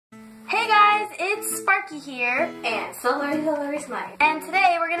Hey guys, it's Sparky here, and Solar Smite. And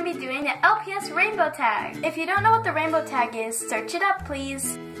today we're going to be doing the LPS rainbow tag. If you don't know what the rainbow tag is, search it up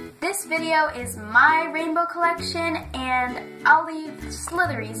please. This video is my rainbow collection, and I'll leave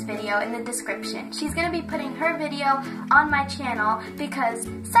Slithery's video in the description. She's going to be putting her video on my channel because,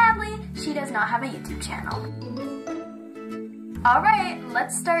 sadly, she does not have a YouTube channel. Alright,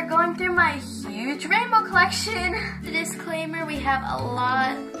 let's start going through my huge rainbow collection. The disclaimer, we have a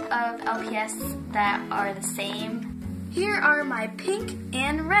lot of LPS that are the same. Here are my pink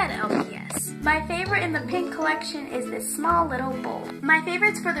and red LPS. My favorite in the pink collection is this small little bowl. My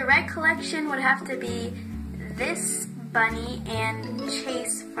favorites for the red collection would have to be this bunny and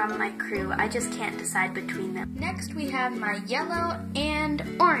Chase from my crew. I just can't decide between them. Next we have my yellow and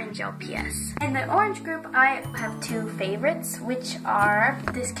orange LPS. In the orange group I have two favorites, which are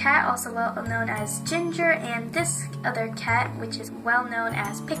this cat, also well known as Ginger, and this other cat, which is well known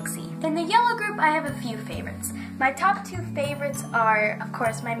as Pixie. In the yellow group I have a few favorites. My top two favorites are, of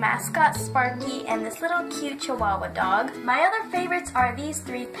course, my mascot Sparky and this little cute Chihuahua dog. My other favorites are these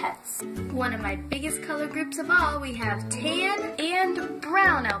three pets. One of my biggest color groups of all, we have tan and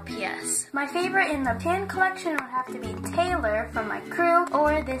brown LPS. My favorite in the tan collection would have to be Taylor from my crew,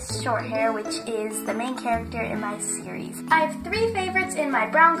 or this short hair, which is the main character in my series. I have three favorites in my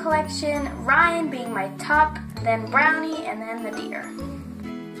brown collection, Ryan being my top, then Brownie, and then the deer.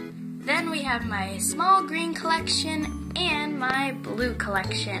 Then we have my small green collection and my blue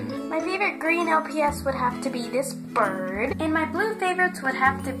collection. My favorite green LPS would have to be this bird, and my blue favorites would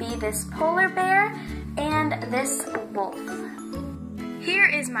have to be this polar bear and this wolf. Here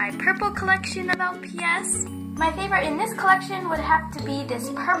is my purple collection of LPS. My favorite in this collection would have to be this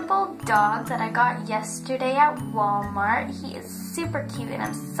purple dog that I got yesterday at Walmart. He is super cute and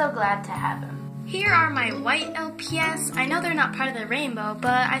I'm so glad to have him. Here are my white LPS. I know they're not part of the rainbow,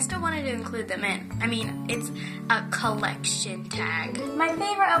 but I still wanted to include them in. I mean, it's a collection tag. My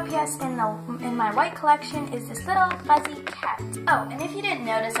favorite LPS in my white collection is this little fuzzy cat. Oh, and if you didn't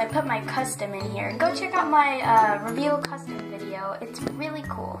notice, I put my custom in here. Go check out my reveal custom video. It's really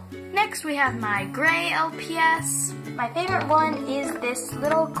cool. Next, we have my gray LPS. My favorite one is this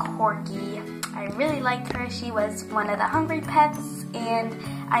little corgi. I really liked her. She was one of the hungry pets, and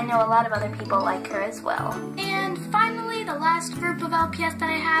I know a lot of other people like her as well. And finally, the last group of LPS that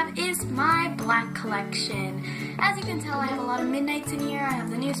I have is my black collection. As you can tell, I have a lot of midnights in here. I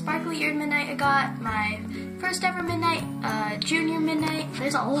have the new sparkly eared midnight I got, my first ever midnight, junior midnight.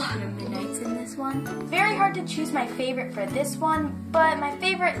 There's a lot of midnights in this one. Very hard to choose my favorite for this one, but my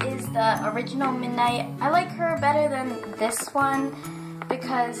favorite is the original midnight. I like her better than this one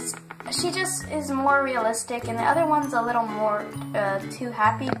because she just is more realistic, and the other one's a little more too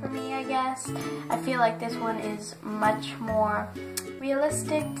happy for me, I guess. I feel like this one is much more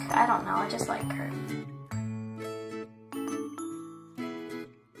realistic. I don't know, I just like her.